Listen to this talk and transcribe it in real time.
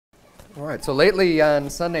All right, so lately on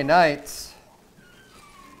Sunday nights,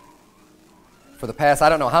 for the past, I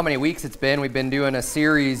don't know how many weeks it's been, we've been doing a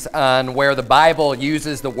series on where the Bible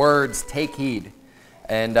uses the words take heed.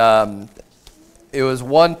 And it was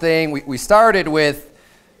one thing, we started with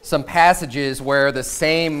some passages where the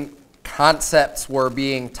same concepts were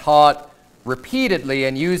being taught repeatedly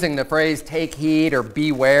and using the phrase take heed or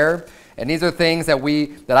beware. And these are things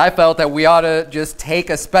that I felt that we ought to just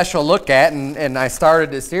take a special look at, and I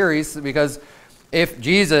started this series because if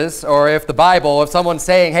Jesus or if the Bible, if someone's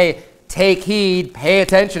saying, hey, take heed, pay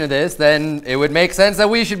attention to this, then it would make sense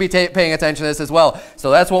that we should be paying attention to this as well.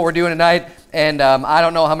 So that's what we're doing tonight, and I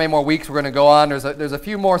don't know how many more weeks we're going to go on. There's a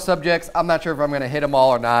few more subjects. I'm not sure if I'm going to hit them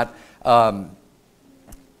all or not.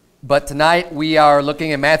 But tonight we are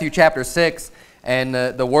looking at Matthew chapter 6. And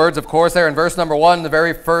the words, of course, there in verse number 1, the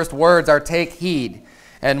very first words are take heed.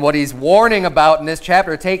 And what he's warning about in this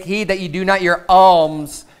chapter, take heed that you do not your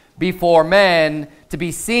alms before men to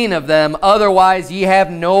be seen of them, otherwise ye have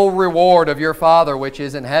no reward of your Father which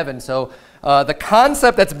is in heaven. So the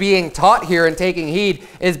concept that's being taught here in taking heed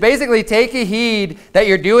is basically taking heed that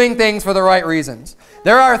you're doing things for the right reasons.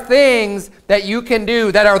 There are things that you can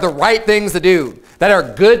do that are the right things to do, that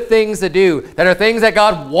are good things to do, that are things that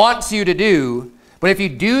God wants you to do. But if you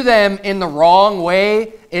do them in the wrong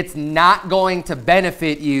way, it's not going to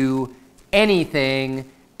benefit you anything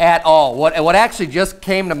at all. What actually just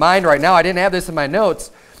came to mind right now, I didn't have this in my notes,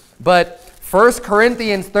 but 1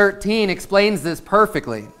 Corinthians 13 explains this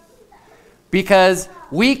perfectly. Because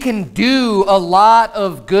we can do a lot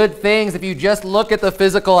of good things if you just look at the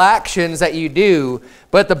physical actions that you do.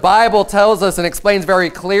 But the Bible tells us and explains very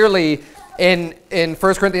clearly in 1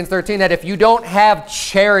 Corinthians 13 that if you don't have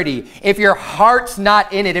charity, if your heart's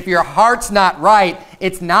not in it, if your heart's not right,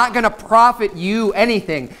 it's not going to profit you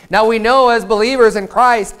anything. Now we know as believers in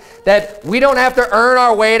Christ that we don't have to earn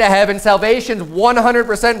our way to heaven. Salvation's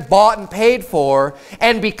 100% bought and paid for.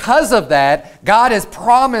 And because of that, God has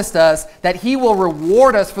promised us that He will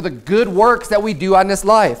reward us for the good works that we do on this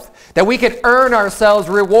life. That we can earn ourselves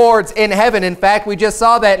rewards in heaven. In fact, we just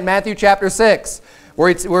saw that in Matthew chapter 6.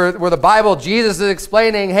 Where the Bible, Jesus is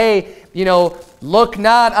explaining, hey, look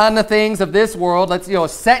not on the things of this world.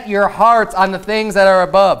 Let's, set your hearts on the things that are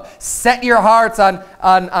above. Set your hearts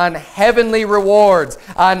on heavenly rewards,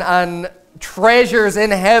 on treasures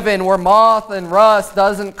in heaven where moth and rust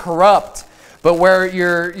doesn't corrupt, but where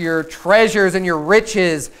your treasures and your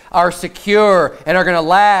riches are secure and are going to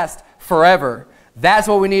last forever. That's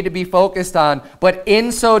what we need to be focused on. But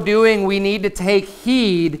in so doing, we need to take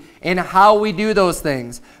heed in how we do those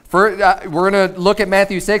things. We're going to look at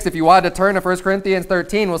Matthew 6. If you wanted to turn to 1 Corinthians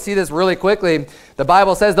 13, we'll see this really quickly. The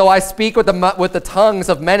Bible says, though I speak with the tongues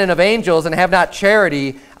of men and of angels and have not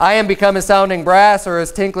charity, I am become as sounding brass or a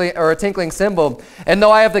tinkling cymbal. And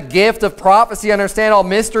though I have the gift of prophecy, understand all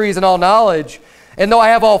mysteries and all knowledge, and though I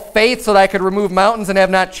have all faith so that I could remove mountains and have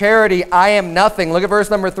not charity, I am nothing. Look at verse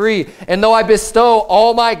number 3. And though I bestow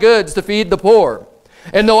all my goods to feed the poor,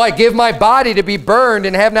 and though I give my body to be burned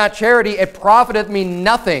and have not charity, it profiteth me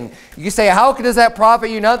nothing. You say, how does that profit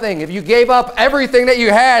you nothing? If you gave up everything that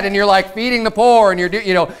you had and you're like feeding the poor and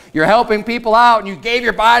you're helping people out and you gave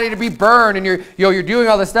your body to be burned and you're doing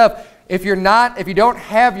all this stuff. If you don't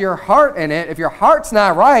have your heart in it, if your heart's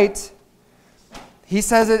not right, he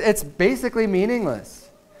says it's basically meaningless.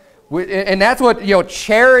 And that's what,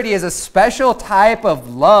 charity is a special type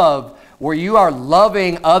of love where you are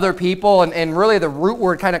loving other people. And really the root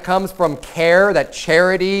word kind of comes from care, that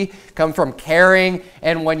charity comes from caring.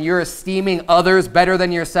 And when you're esteeming others better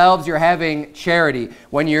than yourselves, you're having charity.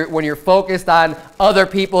 When you're focused on other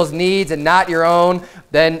people's needs and not your own,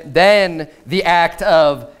 then the act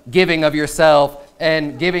of giving of yourself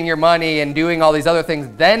and giving your money and doing all these other things,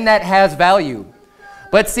 then that has value.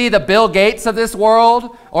 But see, the Bill Gates of this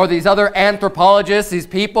world, or these other anthropologists, these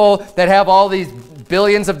people that have all these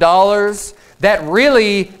billions of dollars, that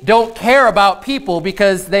really don't care about people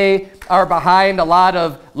because they are behind a lot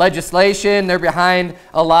of legislation. They're behind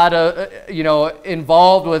a lot of,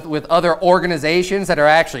 involved with other organizations that are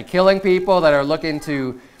actually killing people, that are looking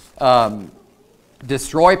to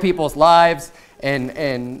destroy people's lives.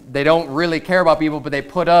 And they don't really care about people, but they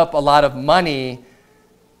put up a lot of money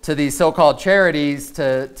to these so-called charities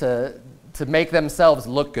to make themselves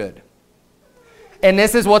look good. And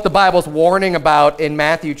this is what the Bible's warning about in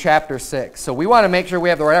Matthew chapter 6. So we want to make sure we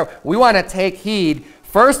have the right. We want to take heed.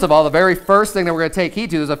 First of all, the very first thing that we're going to take heed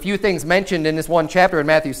to, there's a few things mentioned in this one chapter in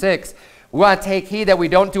Matthew 6. We want to take heed that we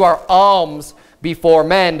don't do our alms before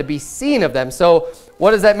men to be seen of them. So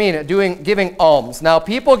what does that mean? Giving alms. Now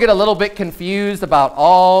people get a little bit confused about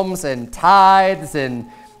alms and tithes and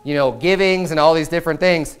givings and all these different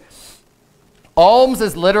things. Alms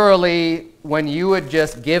is literally when you would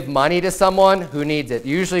just give money to someone who needs it.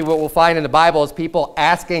 Usually what we'll find in the Bible is people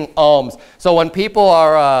asking alms. So when people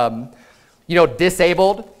are,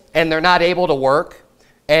 disabled and they're not able to work,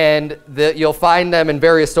 and you'll find them in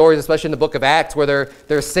various stories, especially in the book of Acts, where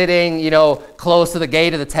they're sitting, close to the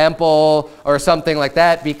gate of the temple or something like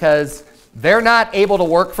that, because they're not able to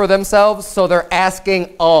work for themselves, so they're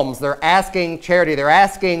asking alms. They're asking charity. They're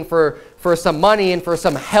asking for some money and for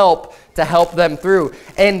some help to help them through.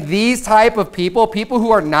 And these type of people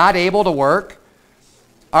who are not able to work,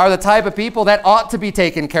 are the type of people that ought to be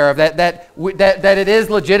taken care of, that it is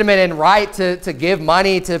legitimate and right to give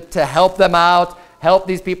money to help them out, help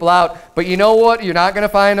these people out. But you know what you're not going to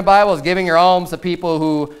find in the Bible is giving your alms to people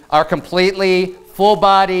who are completely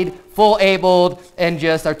full-bodied, full-abled, and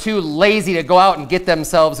just are too lazy to go out and get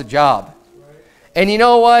themselves a job. And you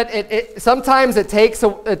know what? Sometimes it takes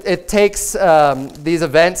these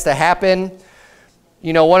events to happen.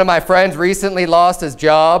 One of my friends recently lost his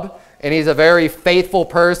job, and he's a very faithful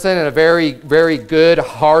person and a very, very good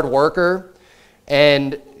hard worker.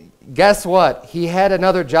 And guess what? He had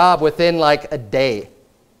another job within like a day.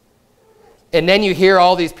 And then you hear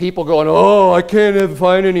all these people going, oh, I can't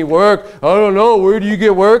find any work. I don't know. Where do you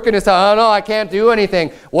get work? And it's, I don't know. I can't do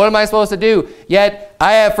anything. What am I supposed to do? Yet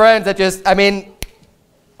I have friends that just,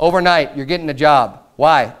 overnight, you're getting a job.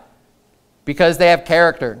 Why? Because they have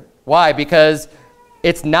character. Why? Because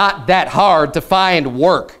it's not that hard to find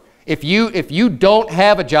work. If you don't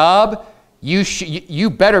have a job, you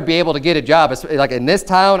better be able to get a job. It's like in this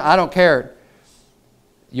town, I don't care.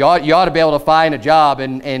 You ought to be able to find a job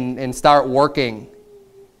and start working.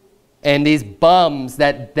 And these bums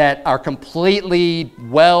that are completely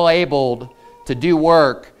well-abled to do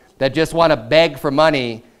work, that just want to beg for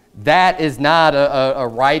money, that is not a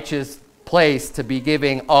righteous place to be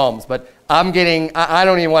giving alms. But I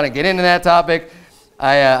don't even want to get into that topic.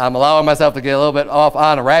 I'm allowing myself to get a little bit off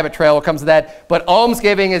on a rabbit trail when it comes to that. But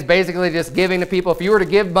almsgiving is basically just giving to people. If you were to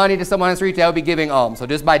give money to someone on the street, that would be giving alms. So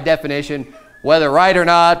just by definition, whether right or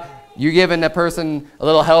not, you're giving the person a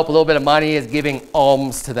little help, a little bit of money is giving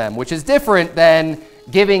alms to them, which is different than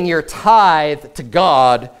giving your tithe to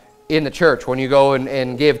God in the church. When you go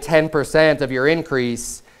and give 10% of your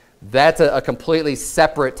increase, that's a completely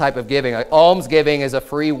separate type of giving. Like almsgiving is like a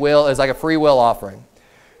free will offering.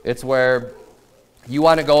 It's where you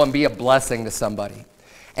want to go and be a blessing to somebody.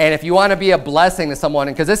 And if you want to be a blessing to someone,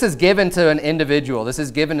 because this is given to an individual, this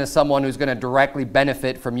is given to someone who's going to directly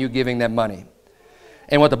benefit from you giving them money.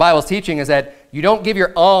 And what the Bible's teaching is that you don't give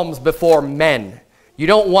your alms before men. You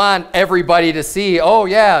don't want everybody to see, oh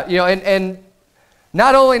yeah, and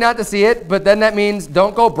not only not to see it, but then that means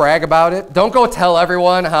don't go brag about it. Don't go tell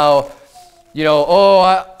everyone how,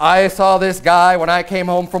 I saw this guy when I came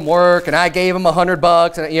home from work and I gave him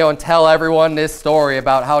 $100 and tell everyone this story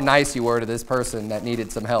about how nice you were to this person that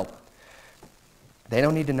needed some help. They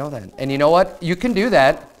don't need to know that. And you know what? You can do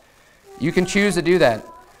that. You can choose to do that.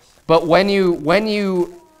 But when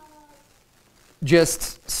you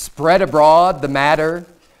just spread abroad the matter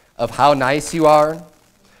of how nice you are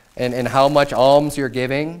and how much alms you're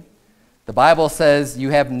giving, the Bible says you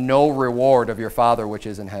have no reward of your Father which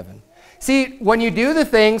is in heaven. See, when you do the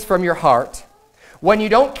things from your heart, when you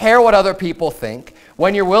don't care what other people think,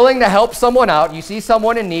 when you're willing to help someone out, you see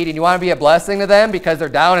someone in need and you want to be a blessing to them because they're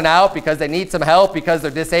down and out, because they need some help, because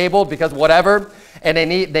they're disabled, because whatever, and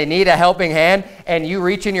they need a helping hand, and you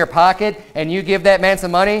reach in your pocket and you give that man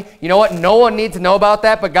some money, you know what? No one needs to know about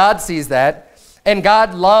that, but God sees that. And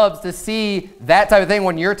God loves to see that type of thing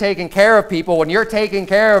when you're taking care of people, when you're taking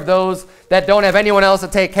care of those that don't have anyone else to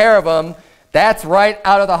take care of them. That's right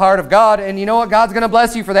out of the heart of God. And you know what? God's going to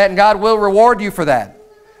bless you for that, and God will reward you for that.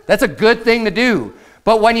 That's a good thing to do.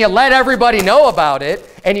 But when you let everybody know about it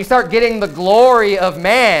and you start getting the glory of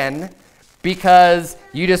man because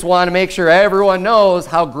you just want to make sure everyone knows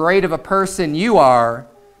how great of a person you are,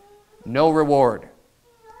 no reward.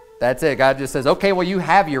 That's it. God just says, okay, well, you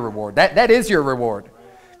have your reward. That is your reward.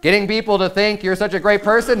 Getting people to think you're such a great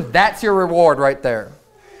person, that's your reward right there.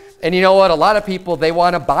 And you know what? A lot of people, they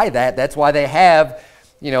want to buy that. That's why they have,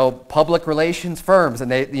 public relations firms,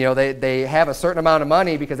 and they have a certain amount of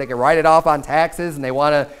money because they can write it off on taxes, and they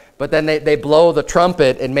want to, but then they blow the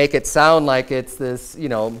trumpet and make it sound like it's this,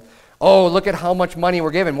 oh, look at how much money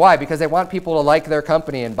we're giving. Why? Because they want people to like their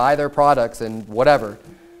company and buy their products and whatever,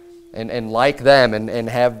 and like them and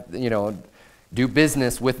have, do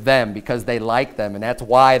business with them because they like them, and that's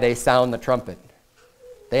why they sound the trumpet.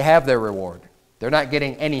 They have their reward. They're not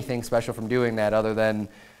getting anything special from doing that other than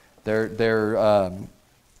their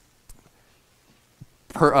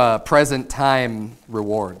present time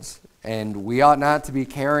rewards. And we ought not to be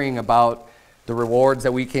caring about the rewards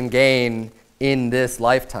that we can gain in this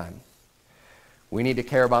lifetime. We need to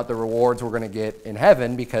care about the rewards we're going to get in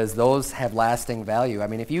heaven because those have lasting value. I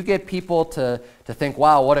mean, if you get people to think,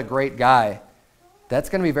 wow, what a great guy, that's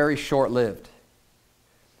going to be very short-lived.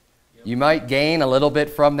 You might gain a little bit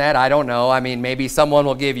from that. I don't know. I mean, maybe someone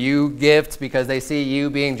will give you gifts because they see you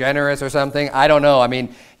being generous or something. I don't know. I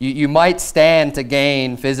mean, you might stand to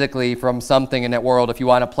gain physically from something in that world if you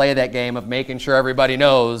want to play that game of making sure everybody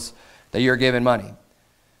knows that you're giving money.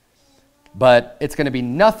 But it's going to be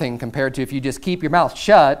nothing compared to if you just keep your mouth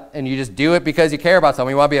shut and you just do it because you care about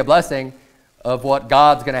someone. You want to be a blessing of what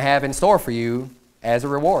God's going to have in store for you as a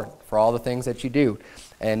reward for all the things that you do.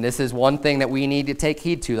 And this is one thing that we need to take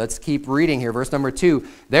heed to. Let's keep reading here. Verse number 2.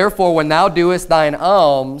 Therefore, when thou doest thine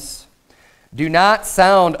alms, do not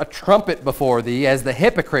sound a trumpet before thee, as the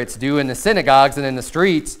hypocrites do in the synagogues and in the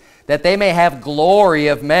streets, that they may have glory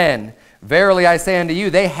of men. Verily I say unto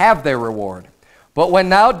you, they have their reward. But when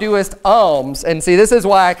thou doest alms, and see, this is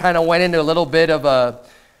why I kind of went into a little bit of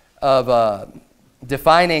a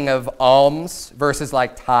defining of alms versus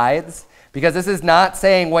like tithes. Because this is not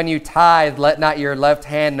saying when you tithe, let not your left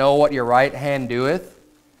hand know what your right hand doeth.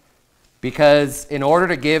 Because in order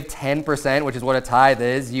to give 10%, which is what a tithe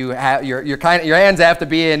is, your hands have to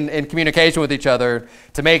be in communication with each other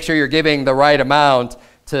to make sure you're giving the right amount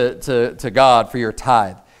to God for your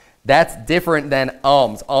tithe. That's different than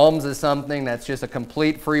alms. Alms is something that's just a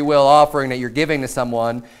complete free will offering that you're giving to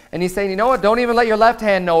someone. And he's saying, you know what, don't even let your left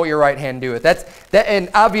hand know what your right hand doeth.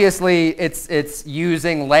 And obviously it's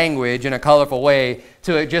using language in a colorful way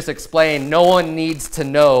to just explain no one needs to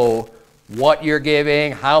know what you're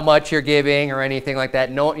giving, how much you're giving, or anything like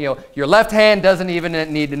that. No, your left hand doesn't even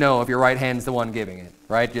need to know if your right hand's the one giving it,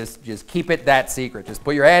 right? Just keep it that secret. Just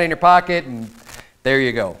put your hand in your pocket and there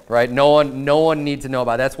you go, right? No one needs to know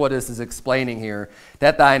about it. That's what this is explaining here.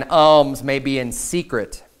 That thine alms may be in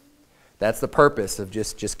secret. That's the purpose of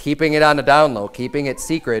just keeping it on the down low, keeping it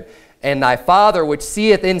secret. And thy Father which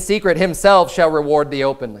seeth in secret himself shall reward thee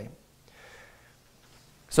openly.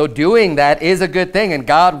 So doing that is a good thing, and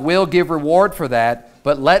God will give reward for that.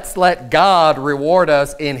 But let's let God reward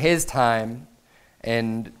us in his time,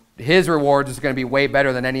 and his reward is going to be way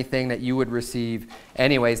better than anything that you would receive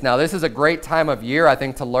anyways. Now, this is a great time of year, I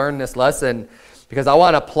think, to learn this lesson because I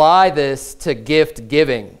want to apply this to gift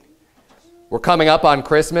giving. We're coming up on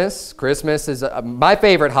Christmas. Christmas is my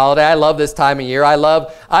favorite holiday. I love this time of year. I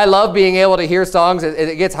love being able to hear songs.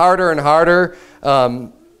 It gets harder and harder.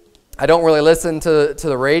 I don't really listen to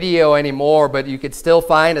the radio anymore, but you could still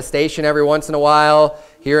find a station every once in a while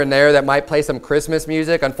here and there that might play some Christmas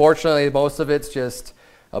music. Unfortunately, most of it's just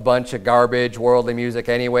a bunch of garbage, worldly music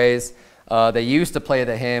anyways. They used to play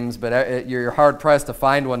the hymns, but you're hard-pressed to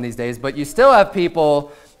find one these days. But you still have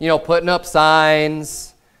people, putting up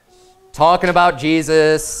signs, talking about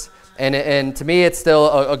Jesus, and to me it's still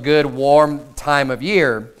a good, warm time of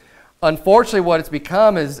year. Unfortunately, what it's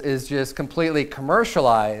become is just completely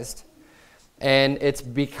commercialized, and it's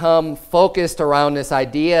become focused around this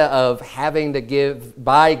idea of having to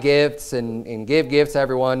buy gifts and give gifts to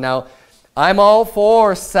everyone. Now, I'm all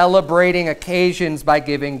for celebrating occasions by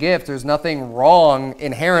giving gifts. There's nothing wrong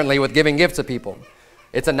inherently with giving gifts to people.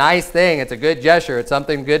 It's a nice thing. It's a good gesture. It's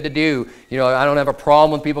something good to do. I don't have a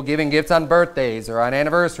problem with people giving gifts on birthdays or on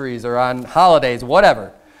anniversaries or on holidays,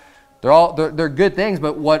 whatever. They're good things,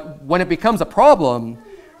 but when it becomes a problem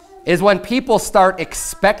is when people start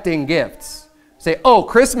expecting gifts. Say, oh,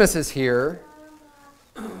 Christmas is here,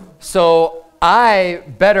 so I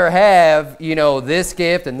better have, this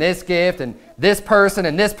gift and this person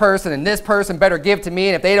and this person and this person better give to me.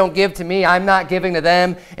 And if they don't give to me, I'm not giving to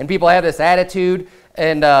them. And people have this attitude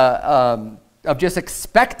of just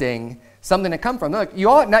expecting something to come from them. Look,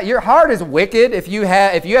 your heart is wicked if you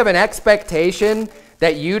have an expectation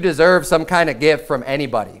that you deserve some kind of gift from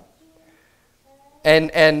anybody.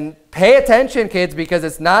 And pay attention, kids, because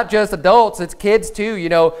it's not just adults, it's kids too.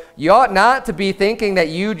 You ought not to be thinking that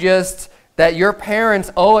that your parents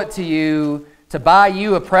owe it to you to buy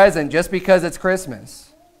you a present just because it's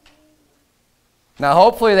Christmas. Now,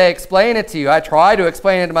 hopefully they explain it to you. I try to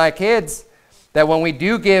explain it to my kids that when we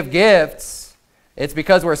do give gifts, it's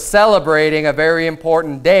because we're celebrating a very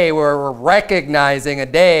important day where we're recognizing a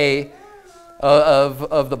day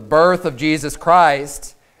of the birth of Jesus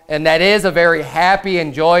Christ, and that is a very happy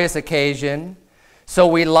and joyous occasion. So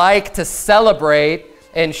we like to celebrate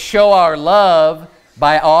and show our love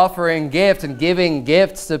by offering gifts and giving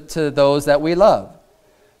gifts to those that we love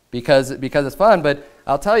because it's fun. But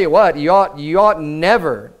I'll tell you what, you ought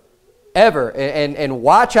never, ever, and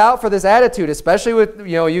watch out for this attitude, especially with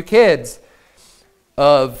you kids,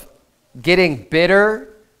 of getting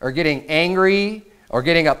bitter or getting angry or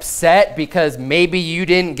getting upset because maybe you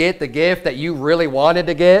didn't get the gift that you really wanted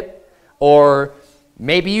to get, or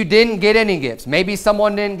maybe you didn't get any gifts. Maybe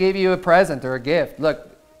someone didn't give you a present or a gift. Look,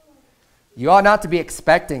 you ought not to be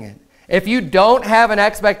expecting it. If you don't have an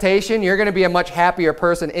expectation, you're going to be a much happier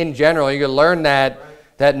person in general. You're going to learn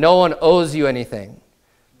that no one owes you anything.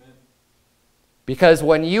 Because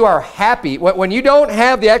when you are happy, when you don't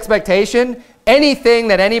have the expectation, anything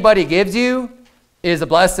that anybody gives you is a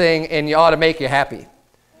blessing and you ought to make you happy.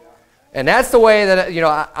 And that's the way that,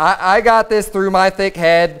 I got this through my thick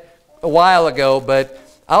head a while ago, but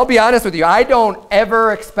I'll be honest with you, I don't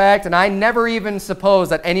ever expect, and I never even suppose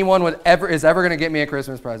that anyone is ever going to get me a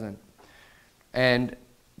Christmas present. And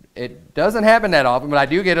it doesn't happen that often, but I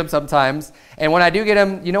do get them sometimes. And when I do get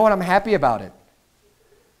them, you know what? I'm happy about it.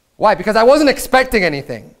 Why? Because I wasn't expecting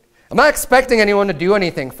anything. I'm not expecting anyone to do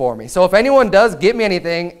anything for me. So if anyone does give me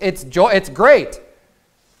anything, it's great.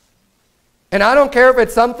 And I don't care if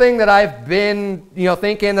it's something that I've been,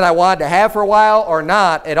 thinking that I wanted to have for a while or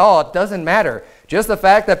not at all. It doesn't matter. Just the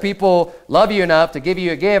fact that people love you enough to give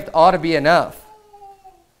you a gift ought to be enough.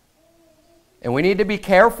 And we need to be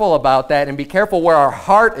careful about that and be careful where our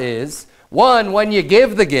heart is. One, when you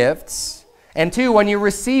give the gifts, and two, when you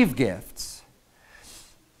receive gifts.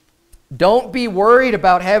 Don't be worried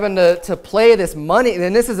about having to play this money.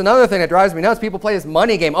 And this is another thing that drives me nuts. People play this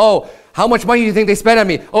money game. Oh, how much money do you think they spent on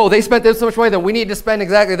me? Oh, they spent this much money, then we need to spend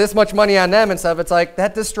exactly this much money on them and stuff. It's like,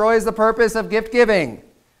 that destroys the purpose of gift giving.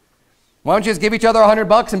 Why don't you just give each other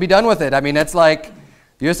 $100 and be done with it? I mean, that's like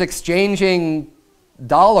you're just exchanging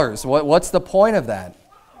dollars. What's the point of that?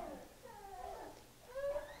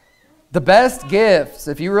 The best gifts,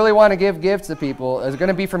 if you really want to give gifts to people, is going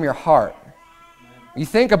to be from your heart. You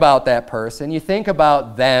think about that person. You think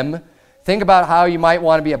about them. Think about how you might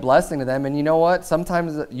want to be a blessing to them. And you know what?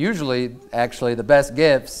 Sometimes, usually, actually, the best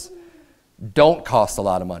gifts don't cost a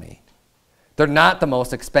lot of money. They're not the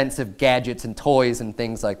most expensive gadgets and toys and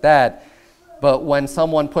things like that. But when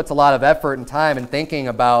someone puts a lot of effort and time in thinking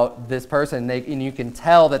about this person, and you can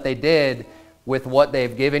tell that they did with what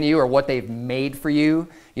they've given you or what they've made for you.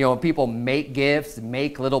 When people make gifts,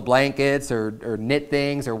 make little blankets or knit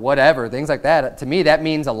things or whatever, things like that, to me that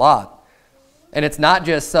means a lot. And it's not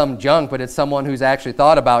just some junk, but it's someone who's actually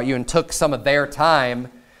thought about you and took some of their time.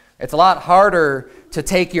 It's a lot harder to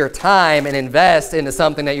take your time and invest into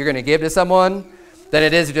something that you're going to give to someone than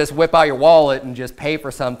it is to just whip out your wallet and just pay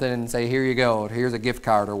for something and say, here you go, here's a gift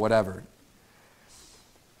card or whatever.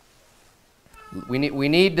 We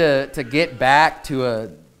need to get back to a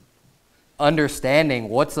understanding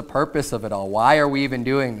what's the purpose of it all. Why are we even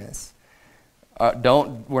doing this?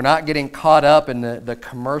 We're not getting caught up in the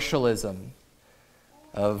commercialism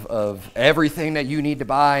of everything that you need to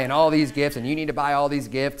buy and all these gifts, and you need to buy all these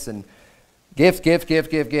gifts and gift,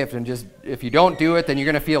 and just if you don't do it, then you're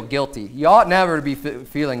going to feel guilty. You ought never to be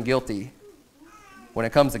feeling guilty when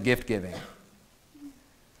it comes to gift giving.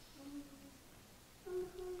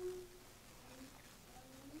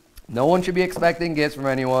 No one should be expecting gifts from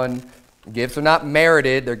anyone. Gifts are not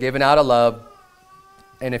merited. They're given out of love.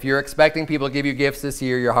 And if you're expecting people to give you gifts this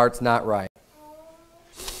year, your heart's not right.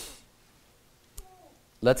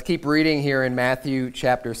 Let's keep reading here in Matthew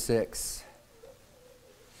chapter 6.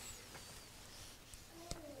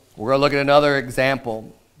 We're going to look at another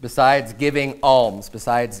example. Besides giving alms,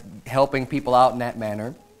 besides helping people out in that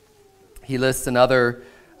manner, he lists another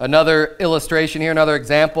illustration here, another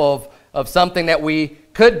example of something that we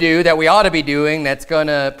could do, that we ought to be doing, that's going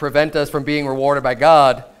to prevent us from being rewarded by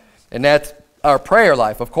God, and that's our prayer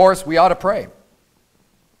life. Of course, we ought to pray.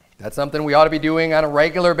 That's something we ought to be doing on a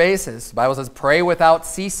regular basis. The Bible says pray without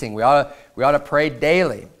ceasing. We ought to pray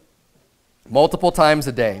daily, multiple times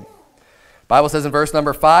a day. The Bible says in verse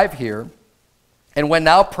number 5 here, and when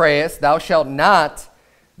thou prayest, thou shalt not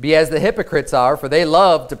be as the hypocrites are, for they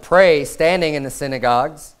love to pray standing in the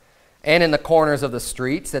synagogues and in the corners of the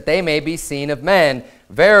streets, that they may be seen of men.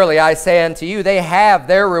 Verily I say unto you, they have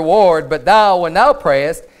their reward. But thou, when thou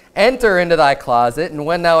prayest, enter into thy closet, and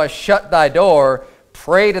when thou hast shut thy door,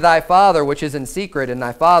 pray to thy Father which is in secret, and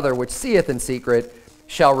thy Father which seeth in secret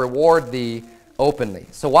shall reward thee openly.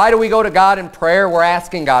 So why do we go to God in prayer? We're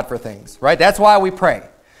asking God for things, right? That's why we pray.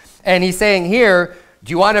 And he's saying here, do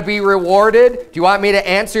you want to be rewarded? Do you want me to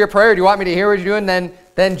answer your prayer? Do you want me to hear what you're doing?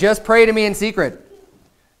 Then just pray to me in secret.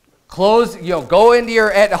 Close, go into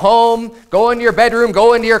at home, go into your bedroom,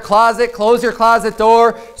 go into your closet, close your closet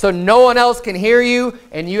door so no one else can hear you,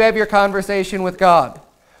 and you have your conversation with God.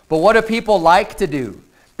 But what do people like to do?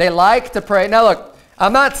 They like to pray. Now look,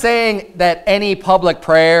 I'm not saying that any public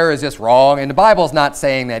prayer is just wrong, and the Bible's not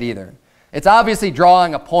saying that either. It's obviously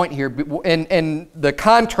drawing a point here, and the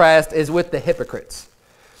contrast is with the hypocrites.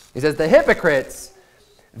 He says the hypocrites,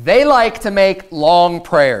 they like to make long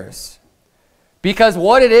prayers. Because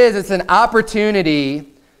what it is, it's an opportunity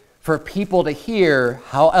for people to hear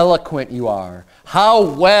how eloquent you are, how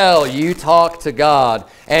well you talk to God,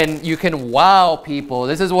 and you can wow people.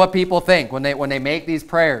 This is what people think when they make these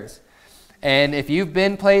prayers. And if you've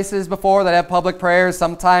been places before that have public prayers,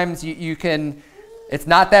 sometimes you can, it's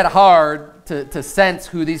not that hard to sense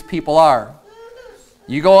who these people are.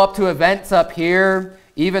 You go up to events up here,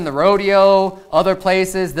 even the rodeo, other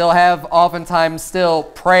places, they'll have oftentimes still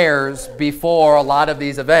prayers before a lot of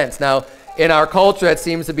these events. Now, in our culture, it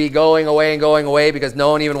seems to be going away because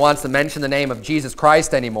no one even wants to mention the name of Jesus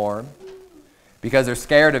Christ anymore because they're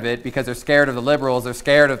scared of it, because they're scared of the liberals, they're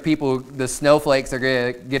scared of people, the snowflakes are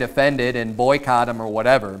going to get offended and boycott them or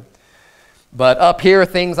whatever. But up here,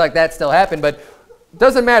 things like that still happen, but it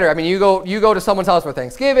doesn't matter. I mean, you go to someone's house for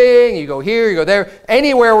Thanksgiving, you go here, you go there,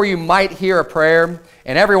 anywhere where you might hear a prayer,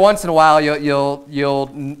 and every once in a while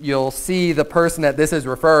you'll see the person that this is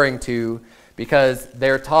referring to because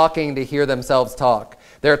they're talking to hear themselves talk.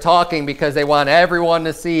 They're talking because they want everyone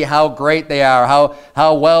to see how great they are,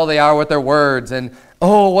 how well they are with their words, and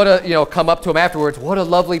come up to them afterwards, what a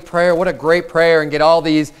lovely prayer, what a great prayer, and get all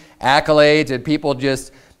these accolades and people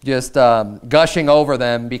just gushing over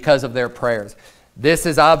them because of their prayers. This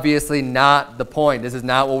is obviously not the point. This is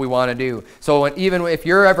not what we want to do. So even if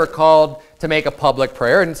you're ever called to make a public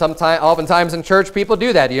prayer, and oftentimes in church people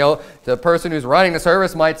do that. The person who's running the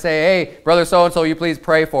service might say, hey, brother so-and-so, will you please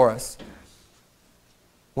pray for us?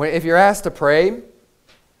 If you're asked to pray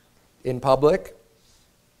in public,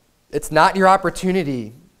 it's not your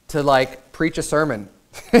opportunity to preach a sermon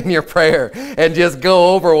in your prayer and just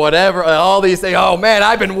go over whatever, all these things. Oh man,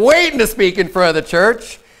 I've been waiting to speak in front of the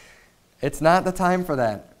church. It's not the time for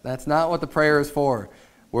that. That's not what the prayer is for.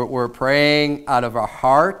 We're praying out of our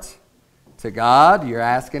heart to God. You're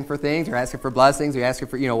asking for things. You're asking for blessings. You're asking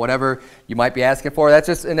for whatever you might be asking for. That's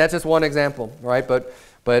just one example, right?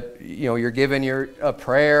 But you're giving a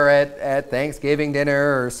prayer at Thanksgiving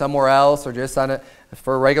dinner or somewhere else or just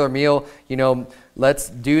for a regular meal. Let's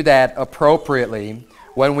do that appropriately.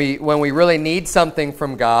 When we really need something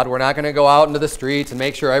from God, we're not going to go out into the streets and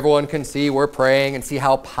make sure everyone can see we're praying and see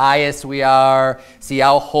how pious we are, see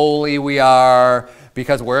how holy we are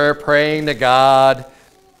because we're praying to God.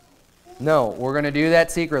 No, we're going to do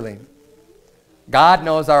that secretly. God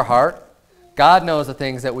knows our heart. God knows the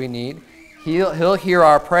things that we need. He'll hear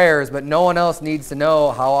our prayers, but no one else needs to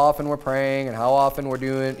know how often we're praying and how often we're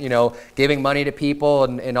doing, giving money to people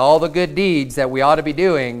and all the good deeds that we ought to be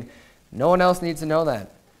doing. No one else needs to know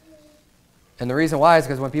that. And the reason why is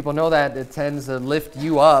because when people know that, it tends to lift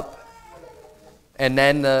you up, and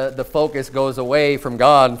then the focus goes away from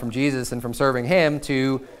God and from Jesus and from serving Him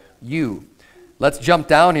to you. Let's jump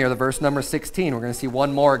down here to verse number 16. We're going to see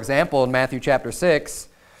one more example in Matthew chapter 6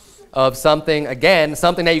 of something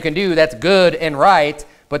that you can do that's good and right,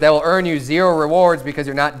 but that will earn you zero rewards because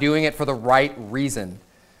you're not doing it for the right reason.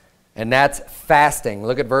 And that's fasting.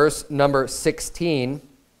 Look at verse number 16.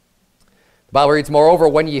 The Bible reads, moreover,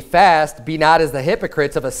 when ye fast, be not as the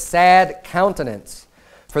hypocrites of a sad countenance,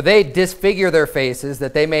 for they disfigure their faces,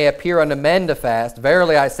 that they may appear unto men to fast.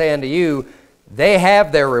 Verily I say unto you, they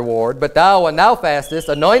have their reward. But thou, when thou fastest,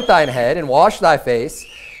 anoint thine head, and wash thy face,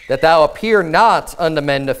 that thou appear not unto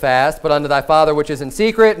men to fast, but unto thy Father which is in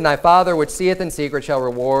secret, and thy Father which seeth in secret shall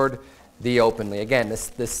reward thee openly. Again,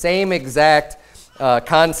 the same exact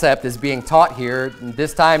concept is being taught here,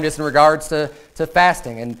 this time just in regards to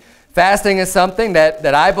fasting. And fasting is something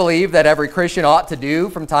that I believe that every Christian ought to do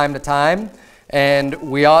from time to time, and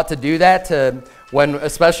we ought to do that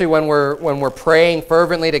especially when we're praying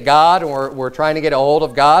fervently to God, and we're trying to get a hold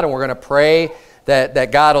of God, and we're going to pray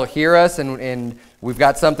that God will hear us, and we've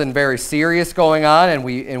got something very serious going on, and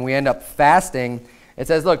we end up fasting. It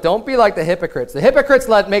says, look, don't be like the hypocrites. The hypocrites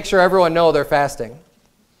make sure everyone know they're fasting.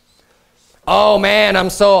 Oh man, I'm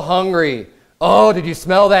so hungry. Oh, did you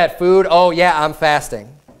smell that food? Oh yeah, I'm fasting.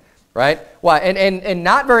 Right? Why? And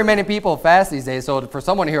not very many people fast these days. So for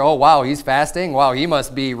someone to hear, oh wow, he's fasting. Wow, he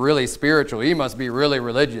must be really spiritual. He must be really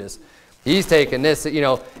religious. He's taking this,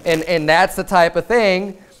 and that's the type of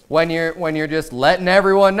thing when you're just letting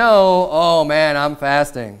everyone know, oh man, I'm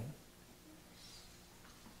fasting.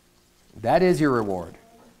 That is your reward.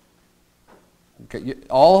 Okay,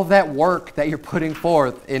 all of that work that you're putting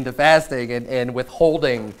forth into fasting and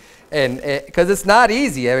withholding, and because it's not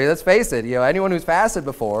easy. I mean, let's face it. Anyone who's fasted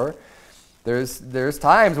before, there's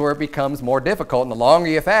times where it becomes more difficult, and the longer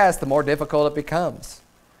you fast, the more difficult it becomes.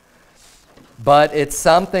 But it's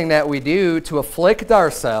something that we do to afflict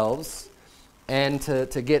ourselves and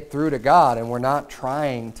to get through to God, and we're not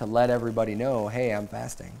trying to let everybody know, hey, I'm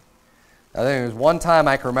fasting. I think there was one time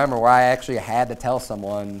I can remember where I actually had to tell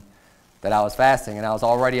someone that I was fasting, and I was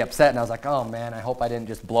already upset, and I was like, oh man, I hope I didn't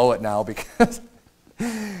just blow it now, because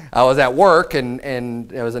I was at work, and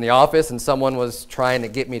I was in the office, and someone was trying to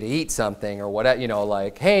get me to eat something or whatever,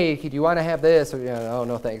 like, hey, do you want to have this? Or, oh,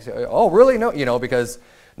 no, thanks. Oh, really? No, because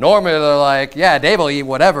normally they're like, yeah, Dave will eat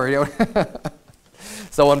whatever,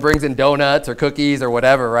 Someone brings in donuts or cookies or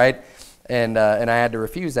whatever, right? And I had to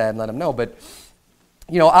refuse that and let them know. But,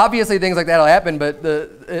 obviously things like that will happen,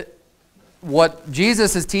 but what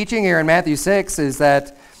Jesus is teaching here in Matthew 6 is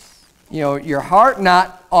that, your heart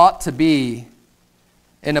not ought to be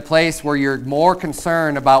in a place where you're more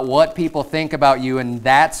concerned about what people think about you, and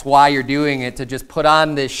that's why you're doing it, to just put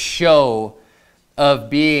on this show of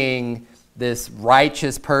being this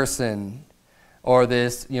righteous person, or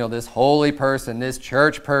this, this holy person, this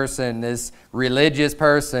church person, this religious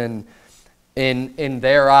person in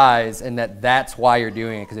their eyes, and that's why you're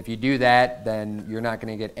doing it. Because if you do that, then you're not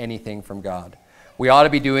going to get anything from God. We ought to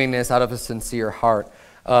be doing this out of a sincere heart.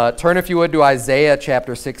 Turn, if you would, to Isaiah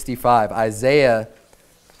chapter 65. Isaiah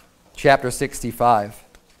chapter 65.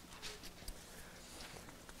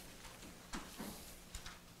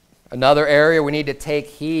 Another area we need to take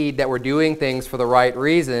heed that we're doing things for the right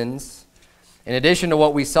reasons. In addition to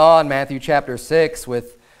what we saw in Matthew chapter 6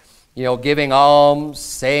 with, giving alms,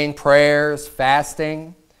 saying prayers,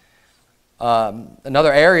 fasting,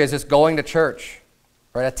 another area is just going to church,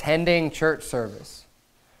 right? Attending church service.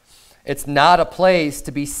 It's not a place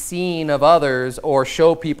to be seen of others or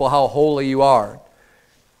show people how holy you are.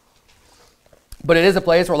 But it is a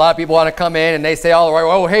place where a lot of people want to come in and they say all the right,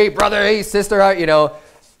 oh, hey, brother, hey, sister,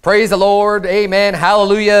 praise the Lord, amen,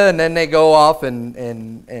 hallelujah, and then they go off and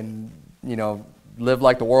live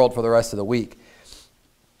like the world for the rest of the week.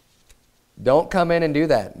 Don't come in and do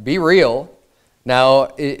that. Be real. Now,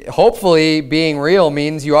 hopefully being real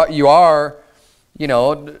means you are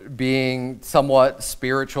being somewhat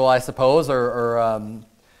spiritual, I suppose, or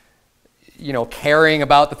caring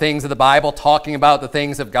about the things of the Bible, talking about the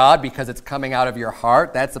things of God because it's coming out of your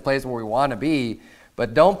heart. That's the place where we want to be.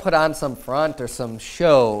 But don't put on some front or some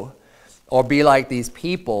show or be like these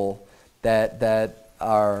people that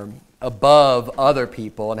are above other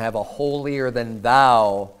people and have a holier than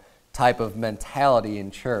thou type of mentality in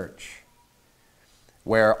church,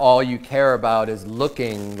 where all you care about is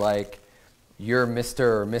looking like you're Mr.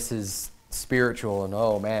 or Mrs. Spiritual, and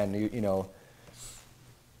oh man,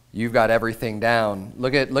 you've got everything down.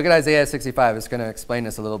 Look at Isaiah 65. It's going to explain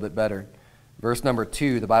this a little bit better. Verse number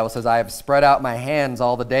 2, the Bible says, I have spread out my hands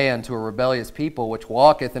all the day unto a rebellious people, which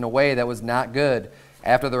walketh in a way that was not good,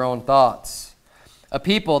 after their own thoughts. A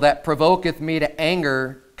people that provoketh me to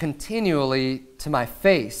anger continually to my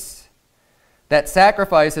face, that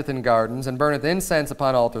sacrificeth in gardens, and burneth incense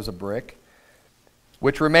upon altars of brick,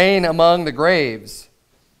 which remain among the graves,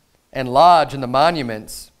 and lodge in the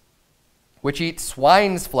monuments, which eat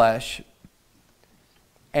swine's flesh,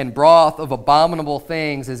 and broth of abominable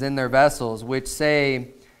things is in their vessels, which say,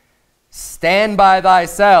 stand by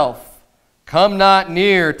thyself, come not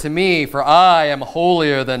near to me, for I am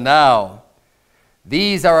holier than thou.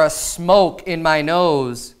 These are a smoke in my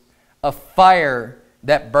nose, a fire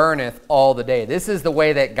that burneth all the day. This is the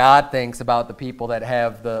way that God thinks about the people that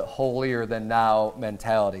have the holier than thou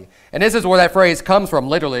mentality. And this is where that phrase comes from.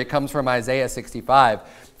 Literally, it comes from Isaiah 65,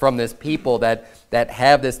 from this people that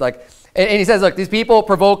have this and he says, look, these people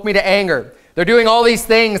provoke me to anger. They're doing all these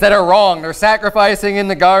things that are wrong. They're sacrificing in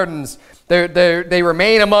the gardens. They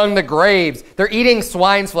remain among the graves. They're eating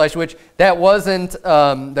swine's flesh, which that wasn't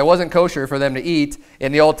kosher for them to eat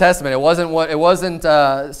in the Old Testament. It wasn't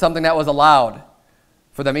something that was allowed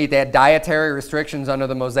for them to eat. They had dietary restrictions under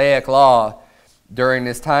the Mosaic law during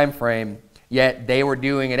this time frame. Yet they were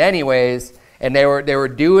doing it anyways, and they were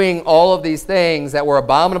doing all of these things that were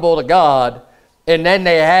abominable to God. And then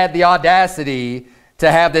they had the audacity to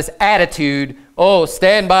have this attitude, oh,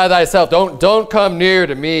 stand by thyself. Don't come near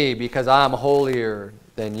to me because I'm holier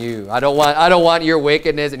than you. I don't want your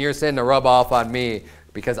wickedness and your sin to rub off on me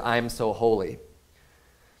because I'm so holy.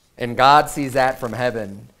 And God sees that from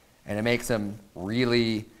heaven, and it makes him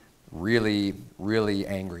really, really, really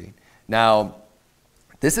angry. Now,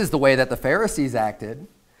 this is the way that the Pharisees acted.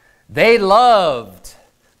 They loved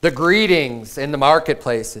the greetings in the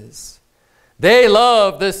marketplaces. They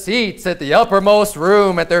loved the seats at the uppermost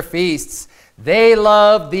room at their feasts. They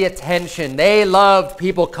loved the attention. They loved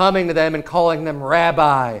people coming to them and calling them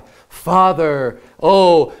Rabbi, Father,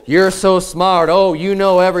 oh, you're so smart, oh, you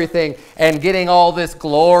know everything, and getting all this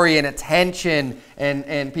glory and attention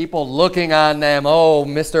and people looking on them, oh,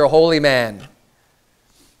 Mr. Holy Man.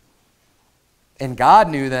 And God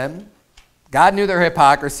knew them. God knew their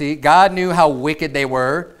hypocrisy. God knew how wicked they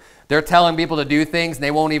were. They're telling people to do things, and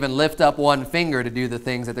they won't even lift up one finger to do the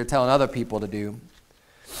things that they're telling other people to do.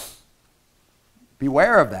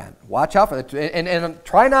 Beware of that. Watch out for that. And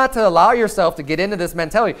try not to allow yourself to get into this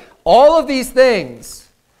mentality. All of these things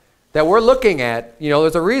that we're looking at,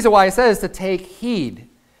 there's a reason why it says to take heed.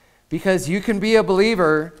 Because you can be a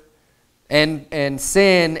believer and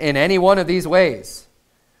sin in any one of these ways.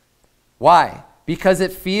 Why? Because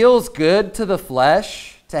it feels good to the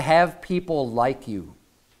flesh to have people like you.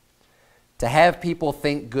 To have people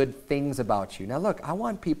think good things about you. Now look, I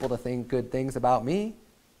want people to think good things about me.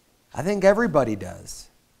 I think everybody does.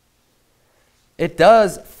 It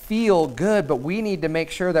does feel good, but we need to make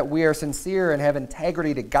sure that we are sincere and have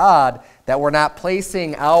integrity to God, that we're not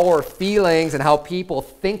placing our feelings and how people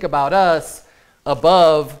think about us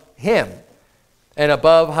above Him and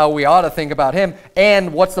above how we ought to think about Him.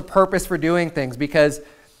 And what's the purpose for doing things? Because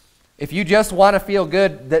if you just want to feel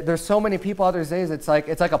good, there's so many people out there these days, it's like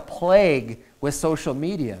a plague with social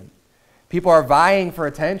media. People are vying for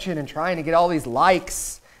attention and trying to get all these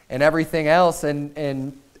likes and everything else.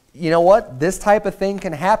 And you know what? This type of thing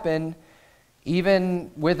can happen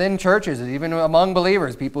even within churches, even among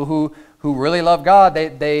believers. People who really love God,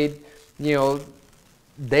 they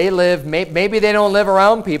live, maybe they don't live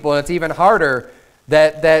around people, and it's even harder,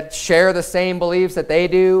 that share the same beliefs that they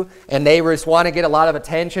do, and they just want to get a lot of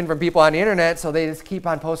attention from people on the internet, so they just keep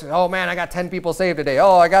on posting, oh man, I got 10 people saved today,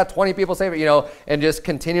 oh, I got 20 people saved, and just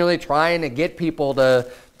continually trying to get people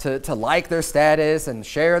to like their status and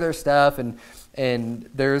share their stuff, and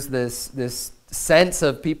there's this sense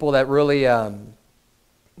of people that really,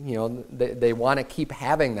 they want to keep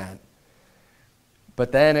having that.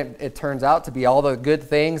 But then it turns out to be all the good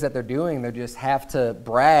things that they're doing, they just have to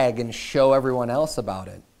brag and show everyone else about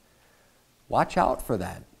it. Watch out for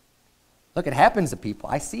that. Look, it happens to people.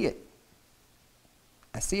 I see it.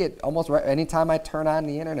 I see it almost right anytime I turn on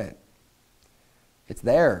the internet. It's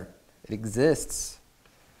there. It exists.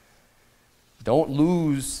 Don't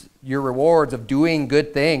lose your rewards of doing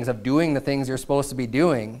good things, of doing the things you're supposed to be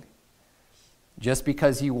doing, just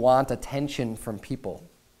because you want attention from people.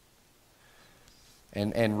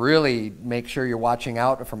 And really make sure you're watching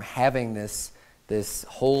out from having this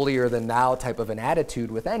holier than thou type of an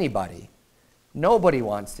attitude with anybody. Nobody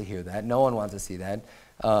wants to hear that. No one wants to see that.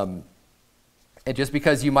 And just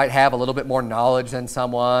because you might have a little bit more knowledge than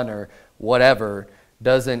someone or whatever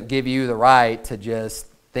doesn't give you the right to just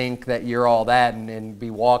think that you're all that and be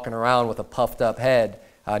walking around with a puffed up head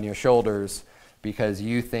on your shoulders because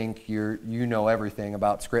you think you know everything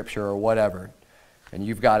about Scripture or whatever. And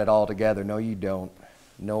you've got it all together. No, you don't.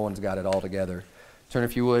 No one's got it all together. Turn,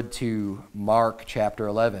 if you would, to Mark chapter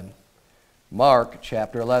 11. Mark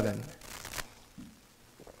chapter 11.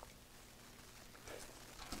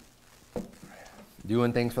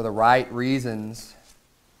 Doing things for the right reasons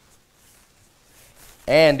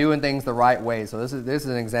and doing things the right way. So this is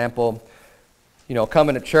an example.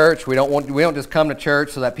 Coming to church. We don't just come to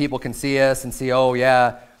church so that people can see us and see, oh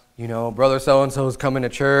yeah, brother so and so is coming to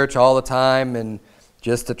church all the time, and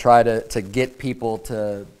just to try to get people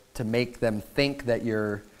to make them think that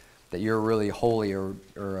you're really holy or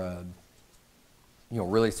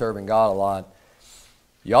really serving God a lot.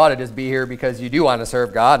 You ought to just be here because you do want to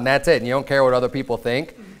serve God, and that's it. And you don't care what other people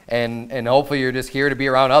think. And hopefully you're just here to be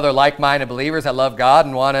around other like-minded believers that love God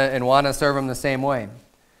and want to serve Him the same way.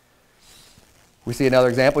 We see another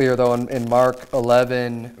example here, though, in Mark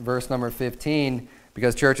 11, verse number 15.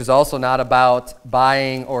 Because church is also not about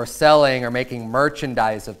buying or selling or making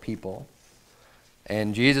merchandise of people.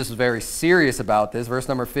 And Jesus was very serious about this. Verse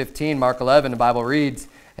number 15, Mark 11, the Bible reads,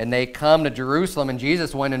 "And they come to Jerusalem, and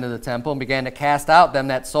Jesus went into the temple and began to cast out them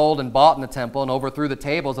that sold and bought in the temple, and overthrew the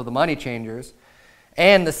tables of the money changers,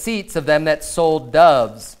 and the seats of them that sold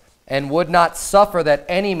doves, and would not suffer that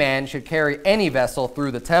any man should carry any vessel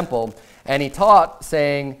through the temple. And He taught,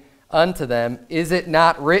 saying unto them, Is it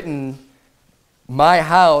not written, My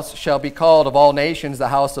house shall be called of all nations the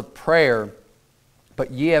house of prayer,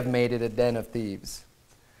 but ye have made it a den of thieves."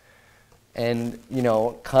 And,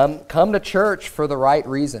 come to church for the right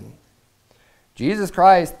reason. Jesus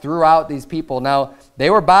Christ threw out these people. Now, they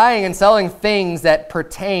were buying and selling things that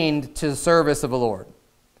pertained to the service of the Lord.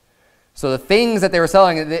 So the things that they were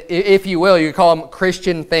selling, if you will, you could call them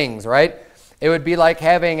Christian things, right? It would be like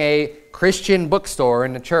having a Christian bookstore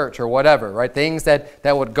in the church or whatever, right? Things that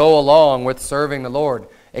would go along with serving the Lord.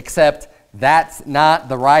 Except that's not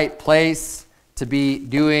the right place to be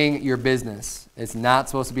doing your business. It's not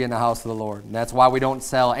supposed to be in the house of the Lord. And that's why we don't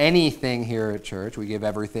sell anything here at church. We give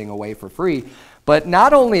everything away for free. But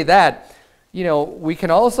not only that, we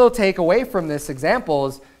can also take away from this example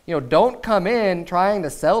is, don't come in trying to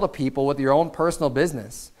sell to people with your own personal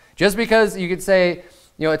business. Just because you could say,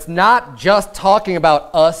 it's not just talking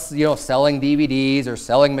about us, selling DVDs or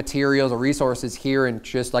selling materials or resources here and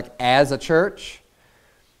just like as a church.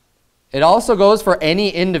 It also goes for any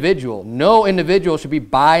individual. No individual should be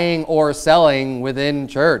buying or selling within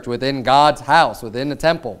church, within God's house, within the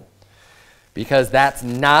temple, because that's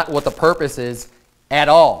not what the purpose is at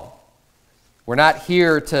all. We're not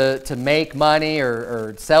here to make money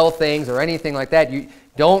or sell things or anything like that. You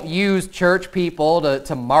don't use church people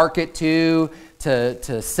to market to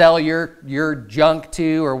sell your junk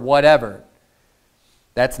to or whatever.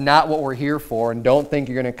 That's not what we're here for, and don't think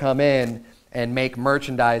you're going to come in and make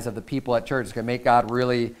merchandise of the people at church. It's going to make God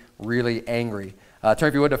really, really angry. Turn,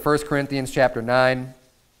 if you would, to 1 Corinthians chapter 9.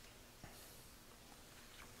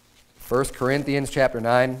 1 Corinthians chapter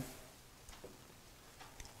 9.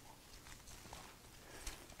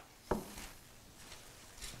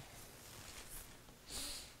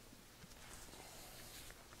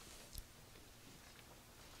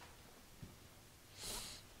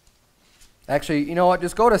 Actually, you know what?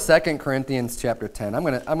 Just go to 2 Corinthians chapter 10. I'm